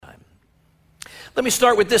Let me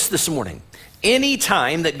start with this morning.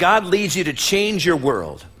 Anytime that God leads you to change your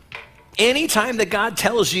world, anytime that God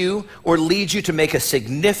tells you or leads you to make a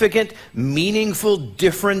significant, meaningful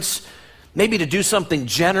difference, maybe to do something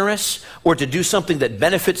generous or to do something that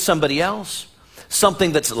benefits somebody else,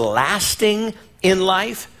 something that's lasting in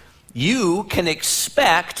life, you can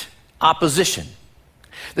expect opposition.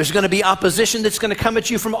 There's going to be opposition that's going to come at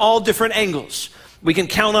you from all different angles. We can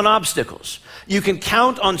count on obstacles. You can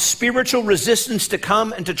count on spiritual resistance to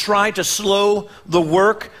come and to try to slow the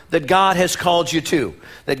work that God has called you to,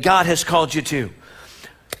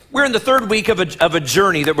 We're in the third week of a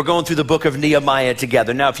journey that we're going through the book of Nehemiah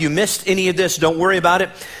together. Now, if you missed any of this, don't worry about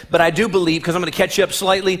it. But I do believe, because I'm going to catch you up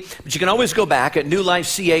slightly, but you can always go back at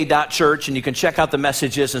newlifeca.church and you can check out the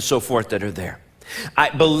messages and so forth that are there.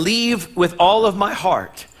 I believe with all of my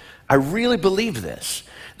heart, I really believe this,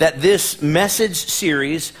 that this message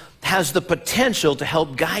series has the potential to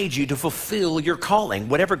help guide you to fulfill your calling,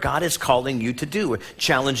 whatever God is calling you to do, or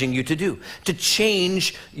challenging you to do, to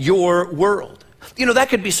change your world. You know, that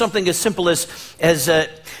could be something as simple as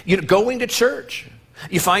going to church.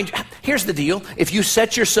 You find, here's the deal. If you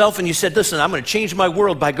set yourself and you said, listen, I'm going to change my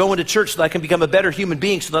world by going to church so that I can become a better human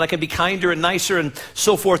being, so that I can be kinder and nicer and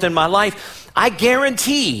so forth in my life, I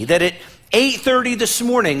guarantee that at 8:30 this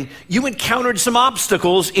morning, you encountered some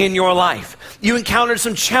obstacles in your life. You encountered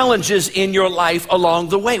some challenges in your life along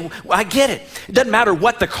the way. I get it. It doesn't matter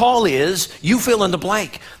what the call is, you fill in the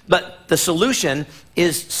blank. But the solution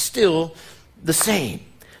is still the same.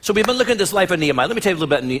 So we've been looking at this life of Nehemiah. Let me tell you a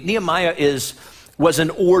little bit. Nehemiah was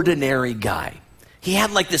an ordinary guy. He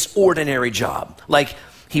had like this ordinary job. Like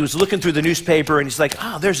he was looking through the newspaper and he's like,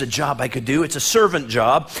 there's a job I could do. It's a servant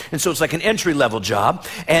job. And so it's like an entry-level job.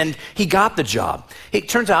 And he got the job. It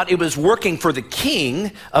turns out it was working for the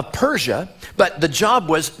king of Persia, but the job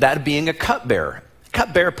was that of being a cupbearer.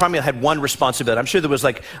 Cupbearer probably had one responsibility. I'm sure there was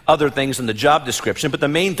like other things in the job description, but the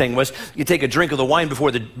main thing was you take a drink of the wine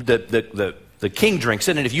before the king drinks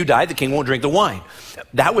it, and if you die, the king won't drink the wine.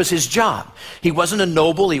 That was his job. He wasn't a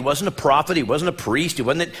noble, he wasn't a prophet, he wasn't a priest, he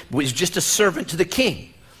was just a servant to the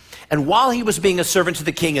king. And while he was being a servant to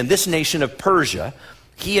the king in this nation of Persia,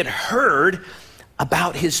 he had heard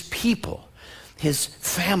about his people, his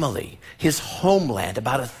family, his homeland,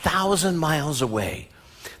 about 1,000 miles away.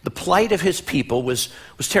 The plight of his people was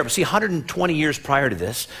terrible. See, 120 years prior to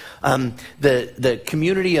this, the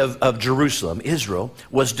community of Jerusalem, Israel,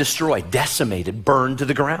 was destroyed, decimated, burned to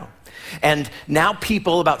the ground. And now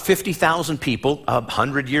people, about 50,000 people,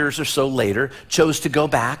 100 years or so later, chose to go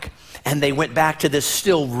back, and they went back to this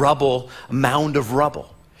still rubble, mound of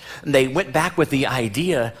rubble. And they went back with the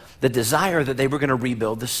idea, the desire that they were going to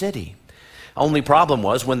rebuild the city. Only problem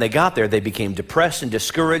was when they got there, they became depressed and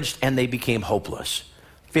discouraged, and they became hopeless.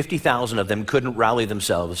 50,000 of them couldn't rally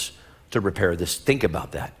themselves to repair this. Think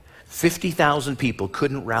about that. 50,000 people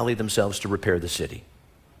couldn't rally themselves to repair the city.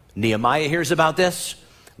 Nehemiah hears about this.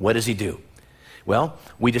 What does he do? Well,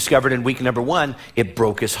 we discovered in week number 1, it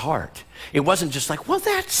broke his heart. It wasn't just like, well,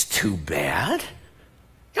 that's too bad.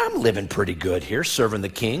 I'm living pretty good here, serving the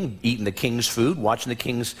king, eating the king's food, watching the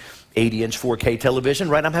king's 80-inch 4K television,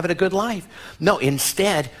 right? I'm having a good life. No,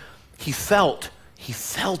 instead, he felt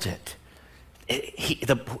it.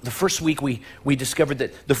 The first week we discovered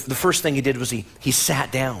that the first thing he did was he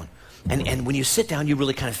sat down. And when you sit down, you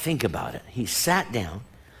really kind of think about it. He sat down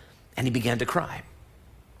and he began to cry.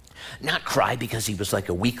 Not cry because he was like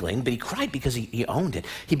a weakling, but he cried because he owned it.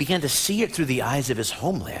 He began to see it through the eyes of his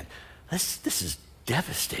homeland. This is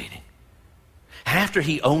devastating. And after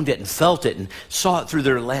he owned it and felt it and saw it through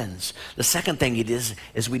their lens, the second thing he did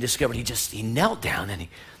is we discovered he knelt down and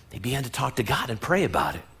he began to talk to God and pray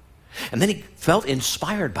about it. And then he felt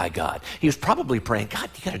inspired by God. He was probably praying, God,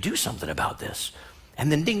 you got to do something about this. And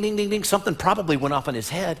then ding, ding, ding, ding, something probably went off in his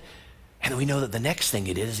head. And we know that the next thing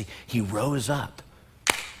he did is he rose up.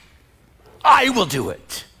 I will do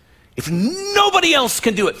it. If nobody else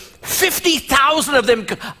can do it, 50,000 of them,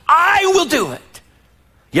 I will do it.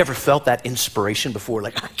 You ever felt that inspiration before?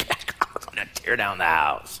 Like, I'm going to tear down the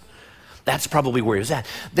house. That's probably where he was at.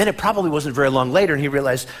 Then it probably wasn't very long later, and he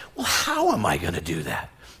realized, well, how am I going to do that?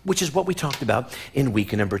 Which is what we talked about in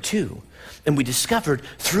week number 2. And we discovered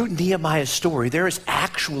through Nehemiah's story, there is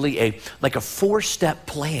actually a 4-step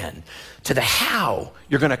plan to the how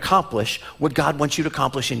you're going to accomplish what God wants you to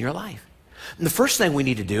accomplish in your life. And the first thing we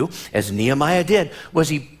need to do, as Nehemiah did, was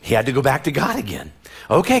he had to go back to God again.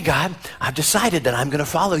 Okay, God, I've decided that I'm going to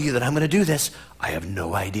follow you, that I'm going to do this. I have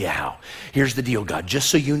no idea how. Here's the deal, God. Just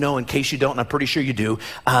so you know, in case you don't, and I'm pretty sure you do,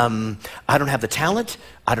 I don't have the talent,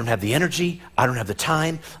 I don't have the energy, I don't have the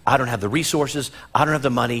time, I don't have the resources, I don't have the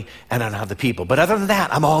money, and I don't have the people. But other than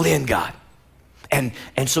that, I'm all in, God. And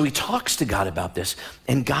so he talks to God about this,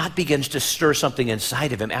 and God begins to stir something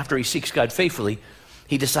inside of him. After he seeks God faithfully,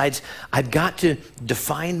 he decides, I've got to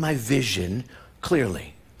define my vision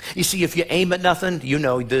clearly. You see, if you aim at nothing, you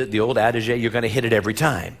know the old adage, you're going to hit it every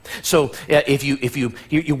time. So if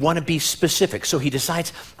you want to be specific. So he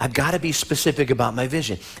decides, I've got to be specific about my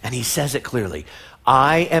vision. And he says it clearly.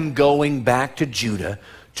 I am going back to Judah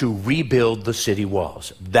to rebuild the city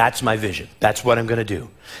walls. That's my vision. That's what I'm going to do.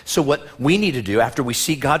 So what we need to do after we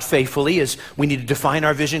see God faithfully is we need to define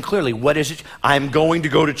our vision clearly. What is it? I'm going to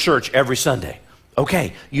go to church every Sunday.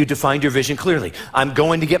 Okay, you defined your vision clearly. I'm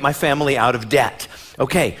going to get my family out of debt.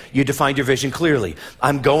 Okay, you defined your vision clearly.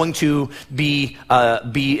 I'm going to be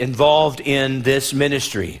involved in this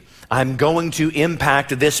ministry. I'm going to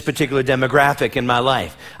impact this particular demographic in my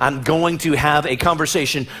life. I'm going to have a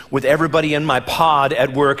conversation with everybody in my pod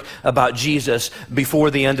at work about Jesus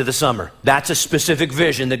before the end of the summer. That's a specific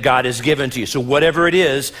vision that God has given to you. So whatever it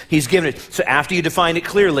is, he's given it. So after you define it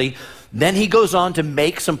clearly, then he goes on to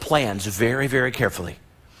make some plans very, very carefully.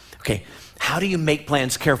 Okay, how do you make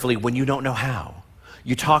plans carefully when you don't know how?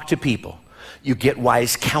 You talk to people. You get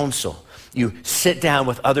wise counsel. You sit down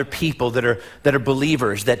with other people that are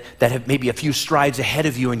believers, that have maybe a few strides ahead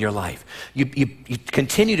of you in your life. You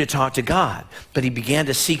continue to talk to God, but he began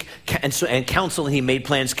to seek and counsel, and he made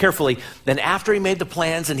plans carefully. Then after he made the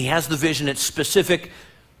plans and he has the vision, it's specific,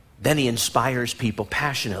 then he inspires people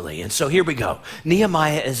passionately. And so here we go.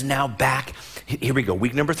 Nehemiah is now back. Here we go,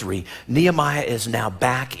 week number 3. Nehemiah is now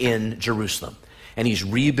back in Jerusalem, and he's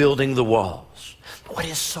rebuilding the walls. What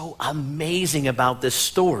is so amazing about this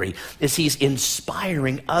story is he's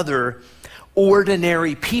inspiring other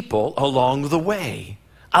ordinary people along the way.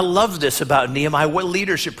 I love this about Nehemiah. What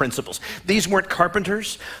leadership principles? These weren't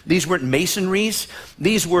carpenters. These weren't masonries.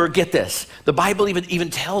 These were, get this, the Bible even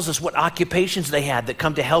tells us what occupations they had that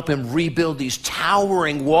come to help him rebuild these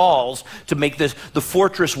towering walls to make the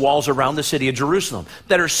fortress walls around the city of Jerusalem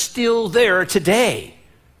that are still there today.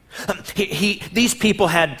 These people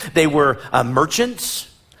they were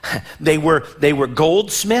merchants, they were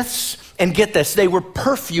goldsmiths, and get this, they were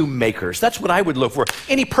perfume makers. That's what I would look for.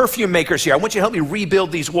 Any perfume makers here? I want you to help me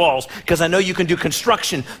rebuild these walls because I know you can do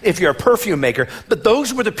construction if you're a perfume maker. But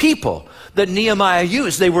those were the people that Nehemiah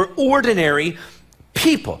used. They were ordinary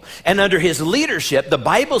people. And under his leadership, the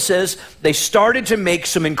Bible says they started to make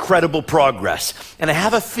some incredible progress. And I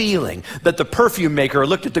have a feeling that the perfume maker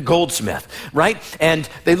looked at the goldsmith, right? And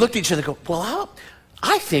they looked at each other and go, well,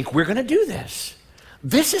 I think we're going to do this.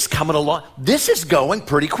 This is coming along. This is going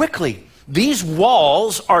pretty quickly. These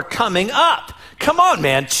walls are coming up. Come on,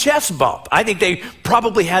 man, chest bump. I think they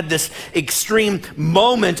probably had this extreme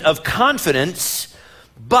moment of confidence,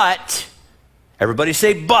 but, everybody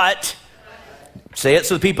say but. Say it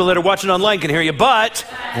so the people that are watching online can hear you, but.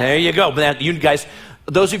 There you go. You guys,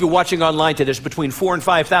 those of you watching online today, there's between 4,000 and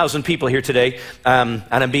 5,000 people here today, and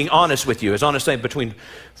I'm being honest with you. As honest as between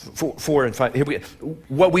 4 and 5.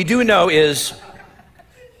 What we do know is,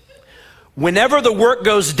 whenever the work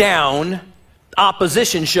goes down,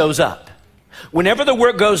 opposition shows up. Whenever the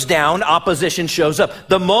work goes down, opposition shows up.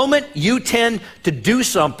 The moment you tend to do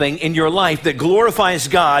something in your life that glorifies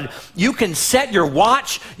God, you can set your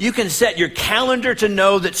watch, you can set your calendar to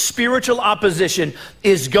know that spiritual opposition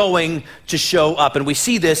is going to show up. And we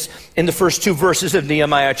see this in the first 2 verses of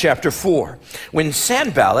Nehemiah chapter 4. When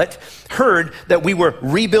Sanballat heard that we were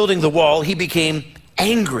rebuilding the wall, he became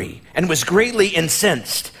angry and was greatly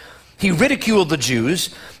incensed. He ridiculed the Jews,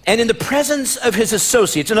 and in the presence of his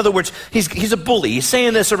associates, in other words, he's a bully. He's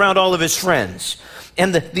saying this around all of his friends.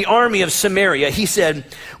 And the army of Samaria, he said,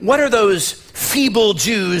 what are those feeble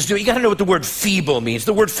Jews doing? You got to know what the word feeble means.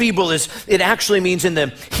 The word feeble it actually means in the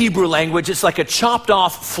Hebrew language, it's like a chopped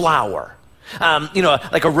off flower.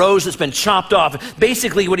 Like a rose that's been chopped off.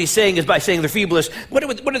 Basically, what he's saying is by saying they're feeble, what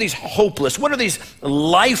are these hopeless, what are these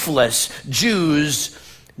lifeless Jews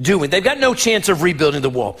doing? They've got no chance of rebuilding the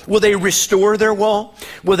wall. Will they restore their wall?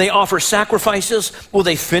 Will they offer sacrifices? Will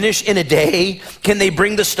they finish in a day? Can they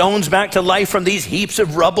bring the stones back to life from these heaps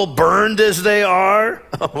of rubble, burned as they are?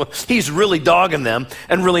 He's really dogging them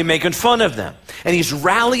and really making fun of them. And he's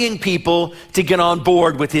rallying people to get on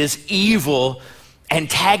board with his evil,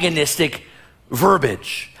 antagonistic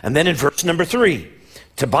verbiage. And then in verse number 3,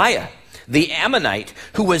 Tobiah, the Ammonite,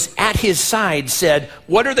 who was at his side, said,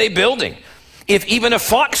 what are they building? If even a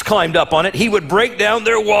fox climbed up on it, he would break down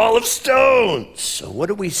their wall of stones. So what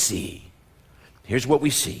do we see? Here's what we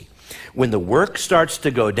see. When the work starts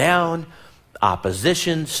to go down,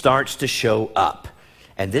 opposition starts to show up.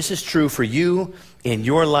 And this is true for you in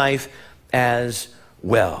your life as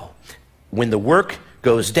well. When the work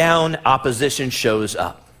goes down, opposition shows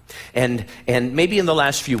up. And maybe in the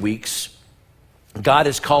last few weeks, God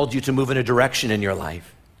has called you to move in a direction in your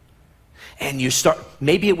life. And you start,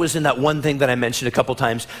 maybe it was in that one thing that I mentioned a couple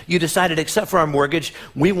times, you decided, except for our mortgage,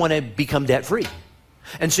 we want to become debt-free.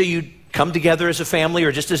 And so you come together as a family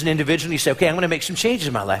or just as an individual and you say, okay, I'm going to make some changes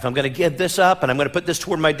in my life. I'm going to give this up and I'm going to put this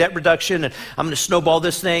toward my debt reduction and I'm going to snowball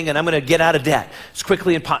this thing and I'm going to get out of debt as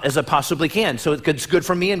quickly as I possibly can. So it's good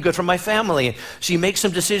for me and good for my family. And so you make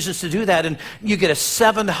some decisions to do that and you get a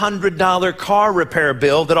 $700 car repair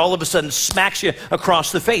bill that all of a sudden smacks you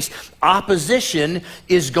across the face. Opposition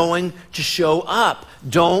is going to show up.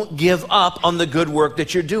 Don't give up on the good work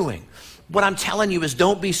that you're doing. What I'm telling you is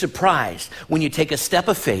don't be surprised when you take a step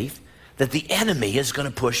of faith that the enemy is going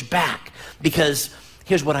to push back. Because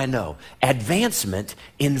here's what I know. Advancement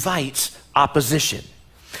invites opposition.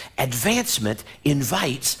 Advancement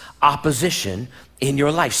invites opposition in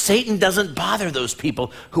your life. Satan doesn't bother those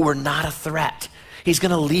people who are not a threat. He's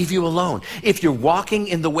going to leave you alone. If you're walking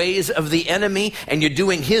in the ways of the enemy and you're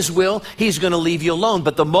doing his will, he's going to leave you alone.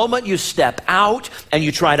 But the moment you step out and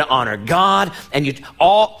you try to honor God and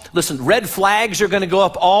listen, red flags are going to go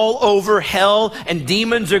up all over hell and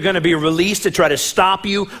demons are going to be released to try to stop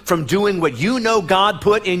you from doing what you know God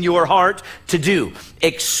put in your heart to do.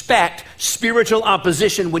 Expect spiritual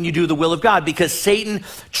opposition when you do the will of God because Satan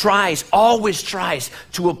always tries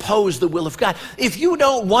to oppose the will of God. If you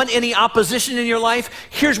don't want any opposition in your life,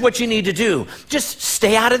 here's what you need to do. Just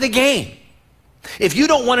stay out of the game. If you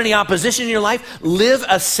don't want any opposition in your life, live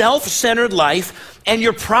a self-centered life and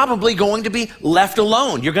you're probably going to be left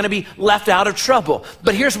alone. You're going to be left out of trouble.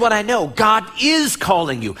 But here's what I know. God is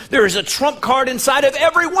calling you. There is a trump card inside of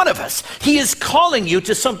every one of us. He is calling you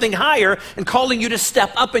to something higher and calling you to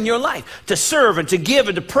step up in your life, to serve and to give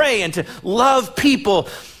and to pray and to love people,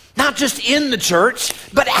 not just in the church,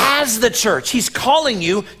 but as the church. He's calling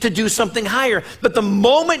you to do something higher. But the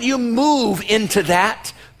moment you move into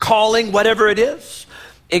that calling, whatever it is,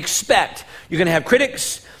 expect you're going to have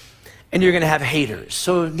critics and you're going to have haters.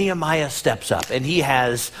 So Nehemiah steps up and he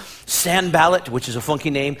has Sanballat, which is a funky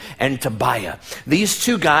name, and Tobiah. These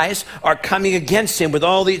two guys are coming against him with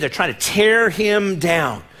all these, they're trying to tear him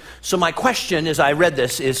down. So my question as I read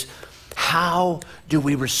this is, how do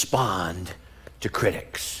we respond to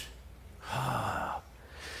critics?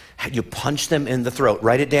 You punch them in the throat.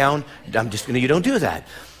 Write it down. You don't do that.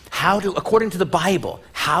 According to the Bible,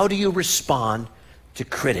 how do you respond to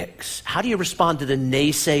critics? How do you respond to the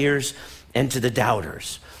naysayers and to the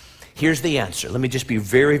doubters? Here's the answer. Let me just be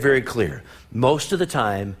very, very clear. Most of the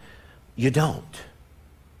time, you don't.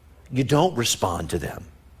 You don't respond to them.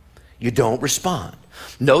 You don't respond.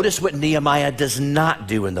 Notice what Nehemiah does not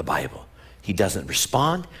do in the Bible. He doesn't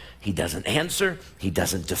respond. He doesn't answer. He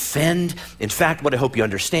doesn't defend. In fact, what I hope you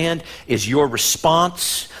understand is your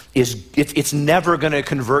response it's never going to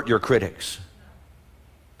convert your critics.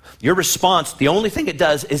 Your response, the only thing it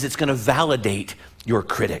does is it's going to validate your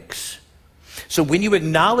critics. So when you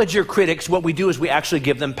acknowledge your critics, what we do is we actually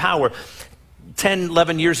give them power. 10,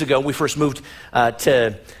 11 years ago, we first moved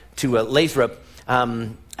to Lathrop.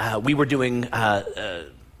 We were doing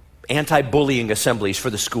anti-bullying assemblies for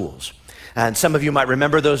the schools. And some of you might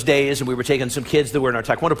remember those days, and we were taking some kids that were in our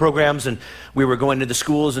Taekwondo programs, and we were going to the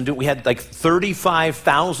schools, and we had like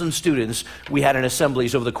 35,000 students we had in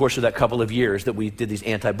assemblies over the course of that couple of years that we did these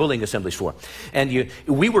anti-bullying assemblies for. And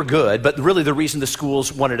we were good, but really the reason the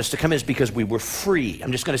schools wanted us to come is because we were free.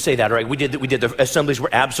 I'm just going to say that, all right? We did the assemblies were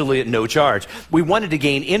absolutely at no charge. We wanted to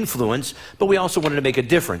gain influence, but we also wanted to make a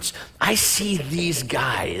difference. I see these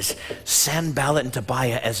guys, Sanballat and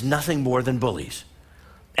Tobiah, as nothing more than bullies.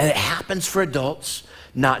 And it happens for adults,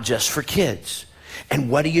 not just for kids. And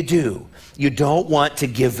what do? You don't want to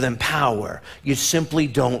give them power. You simply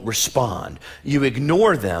don't respond. You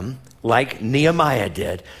ignore them like Nehemiah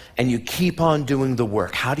did, and you keep on doing the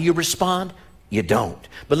work. How do you respond? You don't.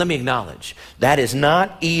 But let me acknowledge, that is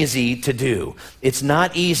not easy to do. It's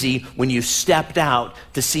not easy when you stepped out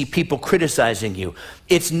to see people criticizing you.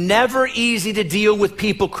 It's never easy to deal with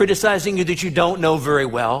people criticizing you that you don't know very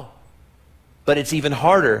well. But it's even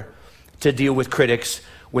harder to deal with critics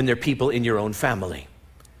when they're people in your own family,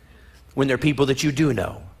 when they're people that you do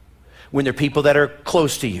know, when they're people that are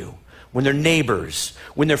close to you, when they're neighbors,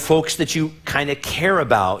 when they're folks that you kind of care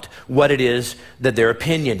about what it is that their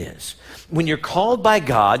opinion is. When you're called by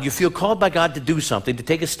God, you feel called by God to do something, to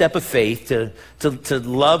take a step of faith, to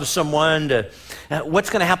love someone.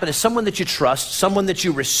 What's going to happen is someone that you trust, someone that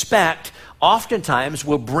you respect, oftentimes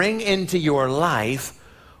will bring into your life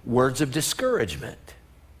words of discouragement.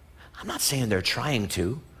 I'm not saying they're trying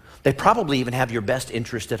to. They probably even have your best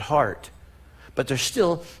interest at heart. But they're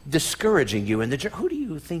still discouraging you in the journey. Who do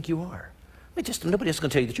you think you are? Nobody else is going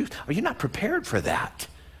to tell you the truth. Are you not prepared for that?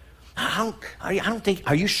 I don't think,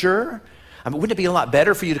 are you sure? I mean, wouldn't it be a lot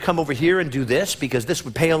better for you to come over here and do this because this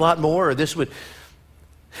would pay a lot more, or this would,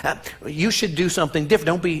 you should do something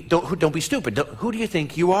different. Don't be stupid. Who do you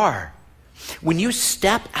think you are? When you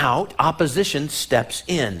step out, opposition steps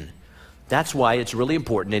in. That's why it's really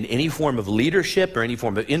important in any form of leadership or any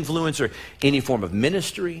form of influence or any form of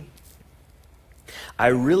ministry. I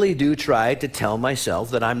really do try to tell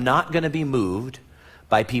myself that I'm not going to be moved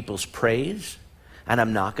by people's praise, and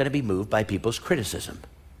I'm not going to be moved by people's criticism.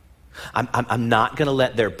 I'm not going to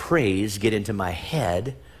let their praise get into my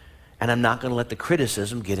head, and I'm not going to let the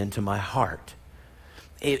criticism get into my heart.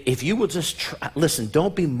 If you will just listen,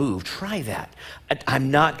 don't be moved. Try that.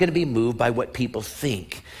 I'm not going to be moved by what people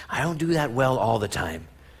think. I don't do that well all the time.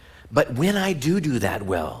 But when I do that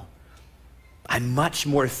well, I much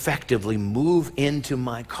more effectively move into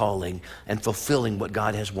my calling and fulfilling what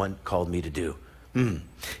God has called me to do.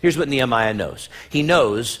 Here's what Nehemiah knows. He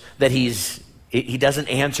knows that he doesn't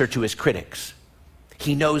answer to his critics.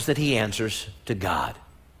 He knows that he answers to God.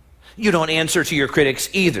 You don't answer to your critics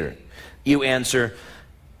either. You answer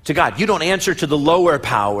to God. You don't answer to the lower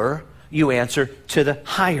power. You answer to the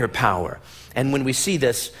higher power. And when we see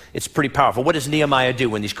this, it's pretty powerful. What does Nehemiah do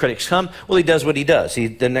when these critics come? Well, he does what he does.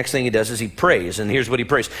 The next thing he does is he prays, and here's what he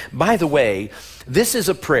prays. By the way, this is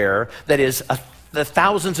a prayer that is the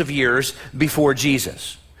thousands of years before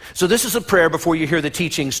Jesus. So this is a prayer before you hear the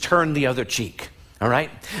teachings, turn the other cheek. All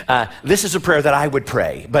right? This is a prayer that I would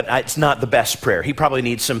pray, but it's not the best prayer. He probably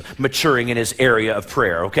needs some maturing in his area of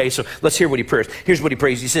prayer, okay? So let's hear what he prays. Here's what he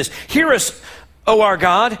prays. He says, "Hear us, O our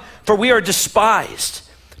God, for we are despised.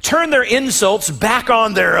 Turn their insults back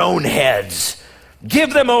on their own heads.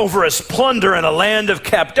 Give them over as plunder in a land of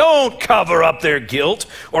kept. Don't cover up their guilt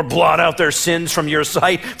or blot out their sins from your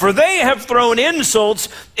sight, for they have thrown insults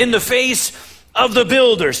in the face of the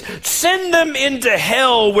builders. Send them into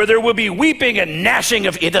hell where there will be weeping and gnashing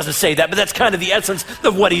of..." It doesn't say that, but that's kind of the essence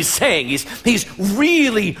of what he's saying. He's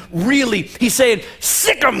really, he's saying,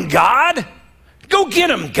 sick them, God. Go get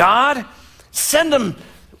them, God. Send them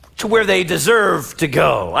to where they deserve to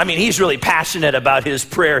go. I mean, he's really passionate about his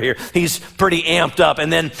prayer here. He's pretty amped up.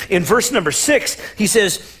 And then in verse number 6, he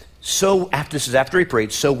says, after he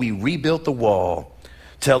prayed, "So we rebuilt the wall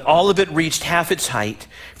till all of it reached half its height,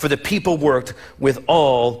 for the people worked with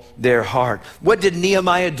all their heart." What did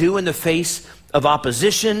Nehemiah do in the face of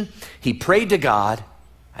opposition? He prayed to God,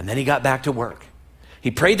 and then he got back to work.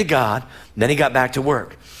 He prayed to God, and then he got back to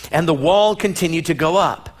work. And the wall continued to go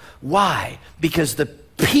up. Why? Because the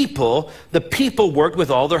people worked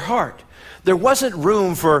with all their heart. There wasn't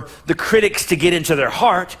room for the critics to get into their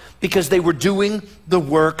heart because they were doing the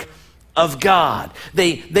work of God.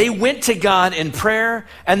 They went to God in prayer,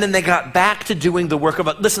 and then they got back to doing the work of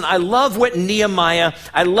God. Listen, I love what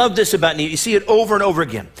I love this about Nehemiah. You see it over and over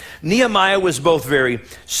again. Nehemiah was both very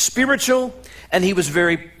spiritual and he was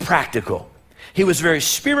very practical. He was very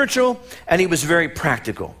spiritual and he was very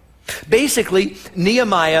practical. Basically,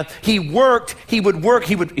 Nehemiah, he would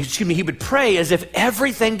pray as if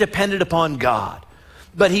everything depended upon God,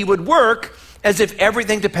 but he would work as if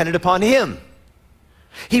everything depended upon him.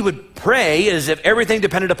 He would pray as if everything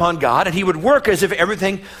depended upon God, and he would work as if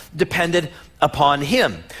everything depended upon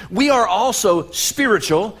him. We are also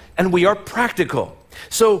spiritual and we are practical.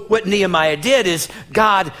 So what Nehemiah did is,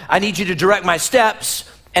 "God, I need you to direct my steps,"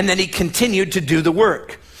 and then he continued to do the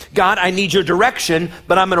work. "God, I need your direction,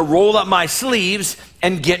 but I'm going to roll up my sleeves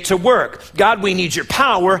and get to work. God, we need your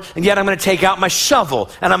power, and yet I'm going to take out my shovel,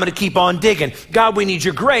 and I'm going to keep on digging. God, we need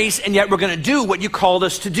your grace, and yet we're going to do what you called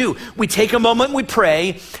us to do." We take a moment, we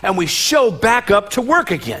pray, and we show back up to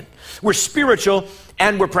work again. We're spiritual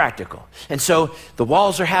and we're practical. And so the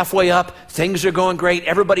walls are halfway up, things are going great,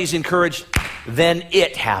 everybody's encouraged. Then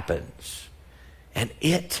it happens. And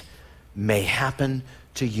it may happen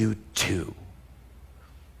to you too.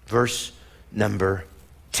 Verse number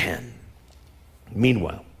 10.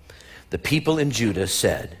 "Meanwhile, the people in Judah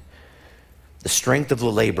said, 'The strength of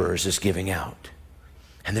the laborers is giving out,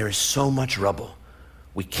 and there is so much rubble,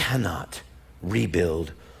 we cannot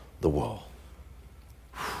rebuild the wall.'"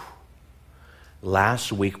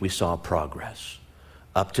 Last week we saw progress.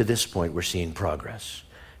 Up to this point, we're seeing progress.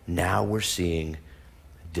 Now we're seeing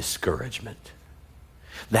discouragement.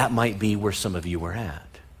 That might be where some of you are at.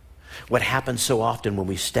 What happens so often when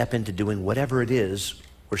we step into doing whatever it is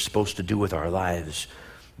we're supposed to do with our lives,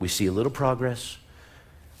 we see a little progress,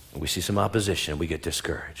 and we see some opposition, and we get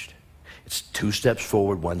discouraged. It's 2 steps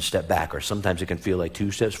forward, 1 step back, or sometimes it can feel like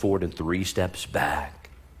 2 steps forward and 3 steps back.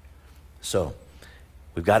 So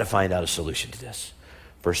we've got to find out a solution to this.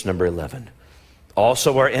 Verse number 11.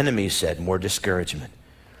 Also our enemies said, more discouragement.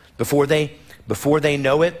 Before they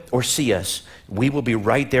know it or see us, we will be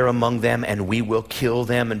right there among them, and we will kill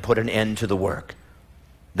them and put an end to the work.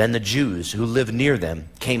 Then the Jews who lived near them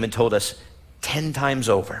came and told us 10 times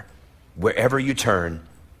over, wherever you turn,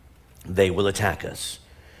 they will attack us.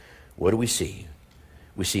 What do we see?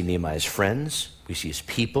 We see Nehemiah's friends, we see his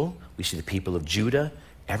people, we see the people of Judah.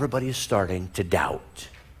 Everybody is starting to doubt.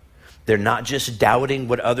 They're not just doubting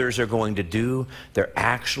what others are going to do, they're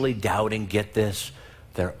actually doubting, get this,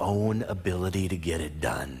 their own ability to get it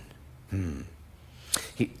done.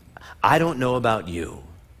 I don't know about you,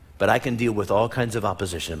 but I can deal with all kinds of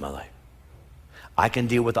opposition in my life. I can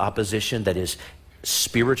deal with opposition that is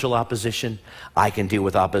spiritual opposition. I can deal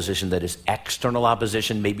with opposition that is external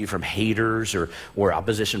opposition, maybe from haters or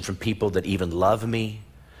opposition from people that even love me.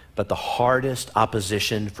 But the hardest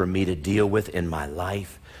opposition for me to deal with in my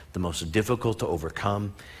life, the most difficult to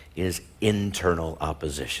overcome, is internal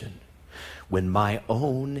opposition. When my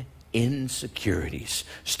own insecurities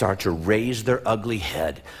start to raise their ugly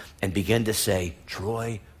head and begin to say,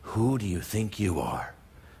 Troy, who do you think you are?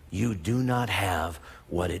 You do not have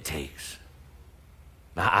what it takes.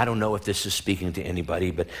 I don't know if this is speaking to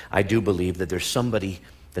anybody, but I do believe that there's somebody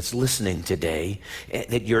that's listening today,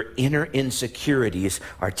 that your inner insecurities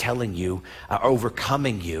are telling you, are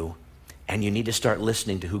overcoming you, and you need to start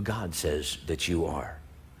listening to who God says that you are.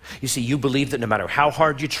 You see, you believe that no matter how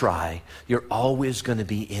hard you try, you're always going to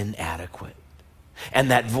be inadequate.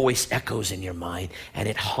 And that voice echoes in your mind, and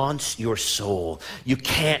it haunts your soul. You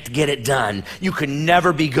can't get it done. You can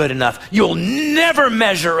never be good enough. You'll never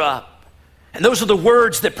measure up. And those are the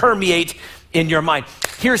words that permeate in your mind.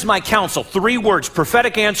 Here's my counsel. 3 words,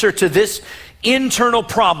 prophetic answer to this internal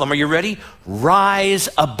problem. Are you ready? Rise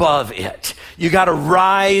above it. You got to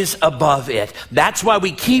rise above it. That's why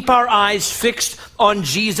we keep our eyes fixed on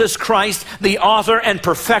Jesus Christ, the author and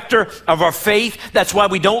perfecter of our faith. That's why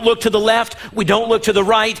we don't look to the left. We don't look to the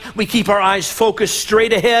right. We keep our eyes focused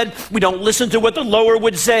straight ahead. We don't listen to what the lower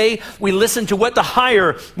would say. We listen to what the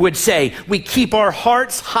higher would say. We keep our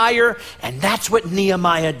hearts higher, and that's what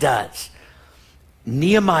Nehemiah does.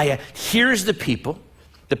 Nehemiah hears the people.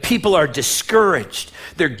 The people are discouraged.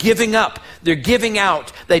 They're giving up. They're giving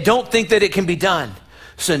out. They don't think that it can be done.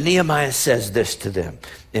 So Nehemiah says this to them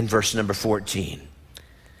in verse number 14.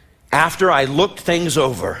 After I looked things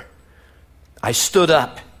over, I stood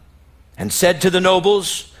up and said to the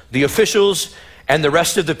nobles, the officials, and the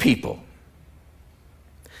rest of the people,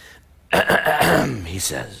 he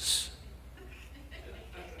says.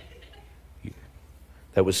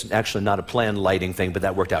 That was actually not a planned lighting thing, but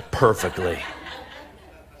that worked out perfectly.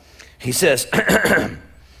 He says,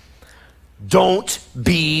 don't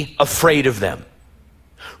be afraid of them.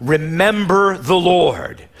 Remember the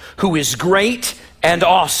Lord, who is great and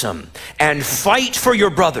awesome, and fight for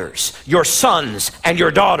your brothers, your sons and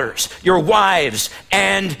your daughters, your wives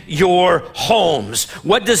and your homes.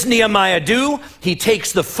 What does Nehemiah do? He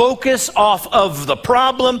takes the focus off of the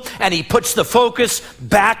problem and he puts the focus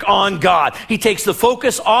back on God. He takes the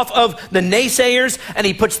focus off of the naysayers and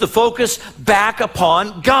he puts the focus back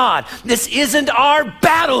upon God. This isn't our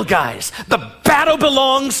battle, guys. The battle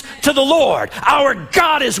belongs to the Lord. Our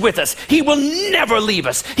God is with us. He will never leave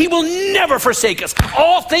us. He will never forsake us.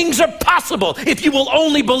 All things are possible if you will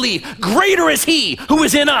only believe. Greater is he who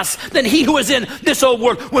is in us than he who is in this old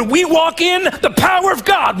world. When we walk in, the power of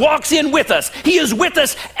God walks in with us. He is with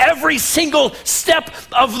us every single step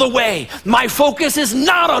of the way. My focus is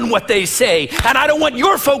not on what they say, and I don't want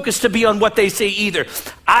your focus to be on what they say either.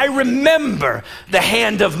 I remember the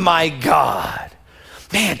hand of my God.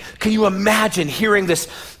 Man, can you imagine hearing this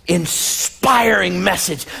inspiring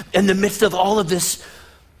message in the midst of all of this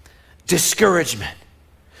discouragement?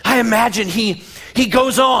 I imagine he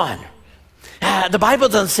goes on. The Bible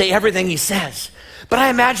doesn't say everything he says, but I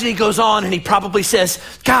imagine he goes on and he probably says,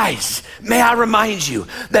 guys, may I remind you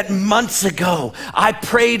that months ago, I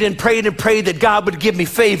prayed and prayed and prayed that God would give me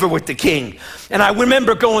favor with the king. And I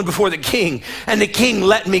remember going before the king, and the king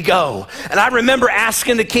let me go. And I remember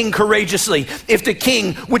asking the king courageously if the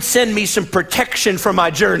king would send me some protection for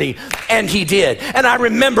my journey, and he did. And I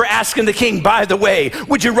remember asking the king, by the way,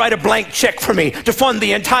 would you write a blank check for me to fund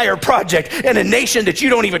the entire project in a nation that you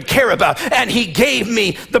don't even care about? And he gave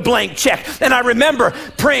me the blank check. And I remember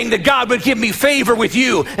praying that God would give me favor with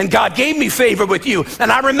you, and God gave me favor with you.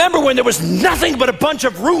 And I remember when there was nothing but a bunch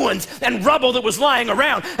of ruins and rubble that was lying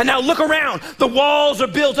around. And now look around. The walls are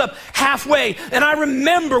built up halfway. And I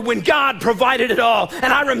remember when God provided it all.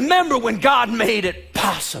 And I remember when God made it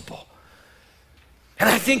possible. And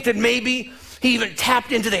I think that maybe he even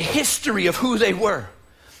tapped into the history of who they were.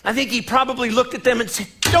 I think he probably looked at them and said,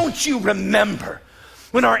 don't you remember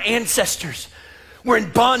when our ancestors were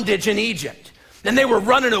in bondage in Egypt? And they were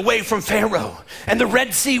running away from Pharaoh, and the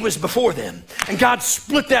Red Sea was before them. And God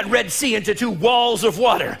split that Red Sea into two walls of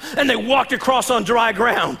water, and they walked across on dry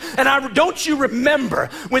ground. And don't you remember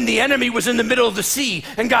when the enemy was in the middle of the sea,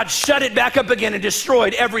 and God shut it back up again and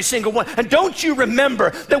destroyed every single one? And don't you remember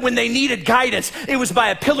that when they needed guidance, it was by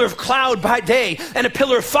a pillar of cloud by day and a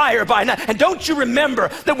pillar of fire by night? And don't you remember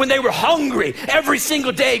that when they were hungry, every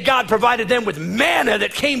single day God provided them with manna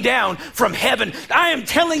that came down from heaven? I am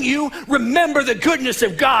telling you, remember the goodness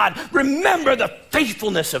of God. Remember the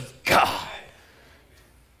faithfulness of God.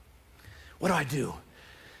 What do I do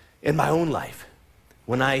in my own life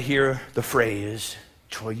when I hear the phrase,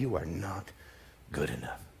 Troy, you are not good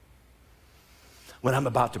enough? When I'm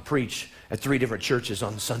about to preach at 3 different churches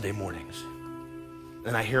on Sunday mornings,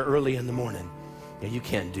 and I hear early in the morning, yeah, you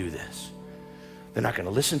can't do this. They're not going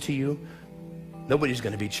to listen to you. Nobody's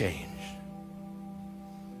going to be changed.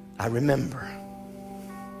 I remember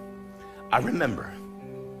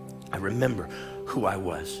who I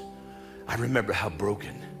was. I remember how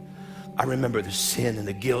broken. I remember the sin and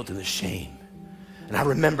the guilt and the shame. And I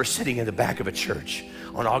remember sitting in the back of a church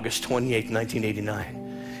on August 28,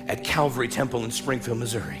 1989 at Calvary Temple in Springfield,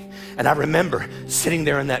 Missouri. And I remember sitting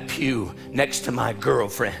there in that pew next to my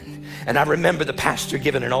girlfriend. And I remember the pastor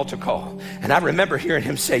giving an altar call. And I remember hearing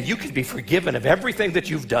him say, you can be forgiven of everything that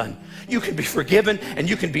you've done. You can be forgiven and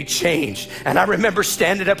you can be changed. And I remember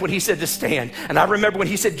standing up when he said to stand. And I remember when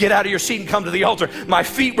he said, get out of your seat and come to the altar. My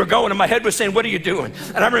feet were going and my head was saying, what are you doing?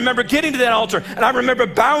 And I remember getting to that altar and I remember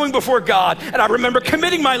bowing before God. And I remember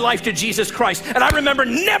committing my life to Jesus Christ. And I remember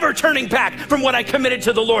never turning back from what I committed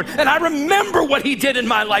to the Lord. And I remember what he did in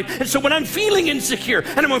my life. And so when I'm feeling insecure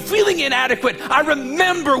and I'm feeling inadequate, I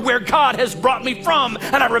remember where God has brought me from,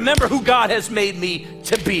 and I remember who God has made me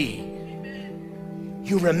to be.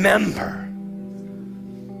 You remember.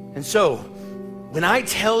 And so, when I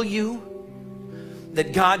tell you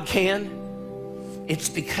that God can, it's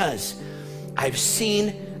because I've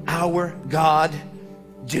seen our God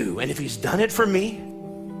do. And if he's done it for me,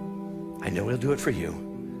 I know he'll do it for you.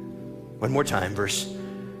 One more time, verse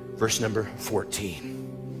number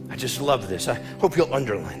 14. I just love this. I hope you'll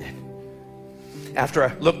underline it. After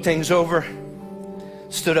I looked things over,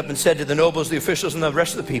 stood up and said to the nobles, the officials, and the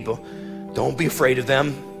rest of the people, don't be afraid of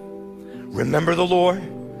them. Remember the Lord,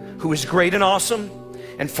 who is great and awesome,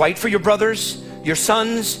 and fight for your brothers, your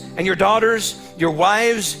sons and your daughters, your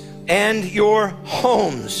wives and your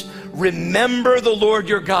homes. Remember the Lord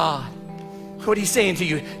your God. What he's saying to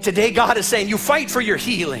you today, God is saying, you fight for your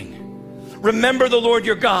healing. Remember the Lord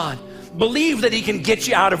your God. Believe that he can get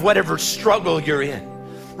you out of whatever struggle you're in.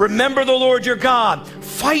 Remember the Lord your God.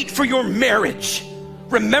 Fight for your marriage.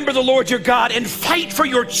 Remember the Lord your God and fight for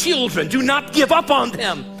your children. Do not give up on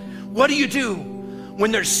them. What do you do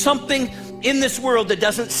when there's something in this world that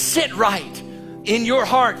doesn't sit right in your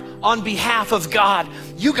heart on behalf of God?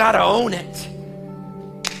 You got to own it.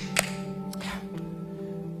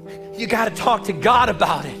 You got to talk to God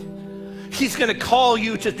about it. He's going to call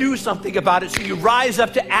you to do something about it, so you rise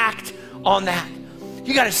up to act on that.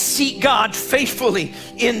 You got to seek God faithfully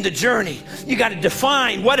in the journey. You got to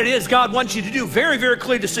define what it is God wants you to do very, very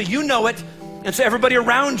clearly so you know it and so everybody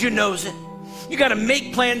around you knows it. You got to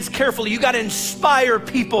make plans carefully. You got to inspire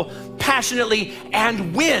people passionately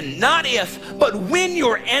and win, not if, but when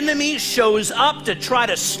your enemy shows up to try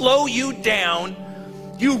to slow you down,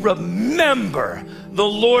 you remember the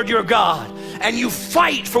Lord your God and you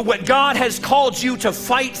fight for what God has called you to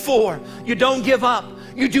fight for. You don't give up.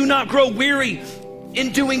 You do not grow weary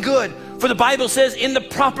in doing good. For the Bible says, in the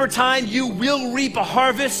proper time, you will reap a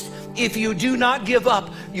harvest if you do not give up.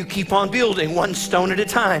 You keep on building one stone at a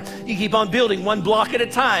time. You keep on building one block at a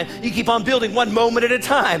time. You keep on building one moment at a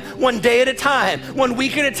time, one day at a time, 1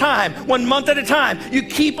 week at a time, 1 month at a time. You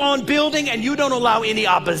keep on building and you don't allow any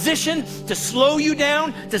opposition to slow you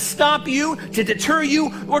down, to stop you, to deter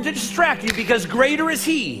you, or to distract you, because greater is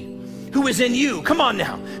he who is in you, come on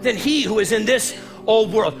now, than he who is in this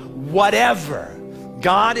old world. Whatever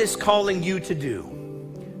God is calling you to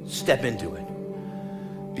do, step into it,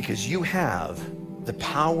 because you have the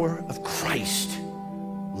power of Christ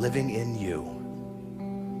living in you.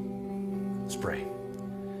 Let's pray.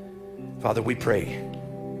 Father, we pray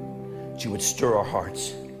that you would stir our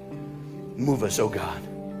hearts. Move us, oh God.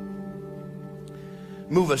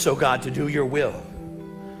 Move us, oh God, to do your will.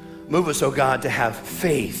 Move us, oh God, to have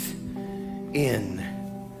faith in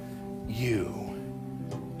you.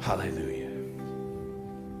 Hallelujah.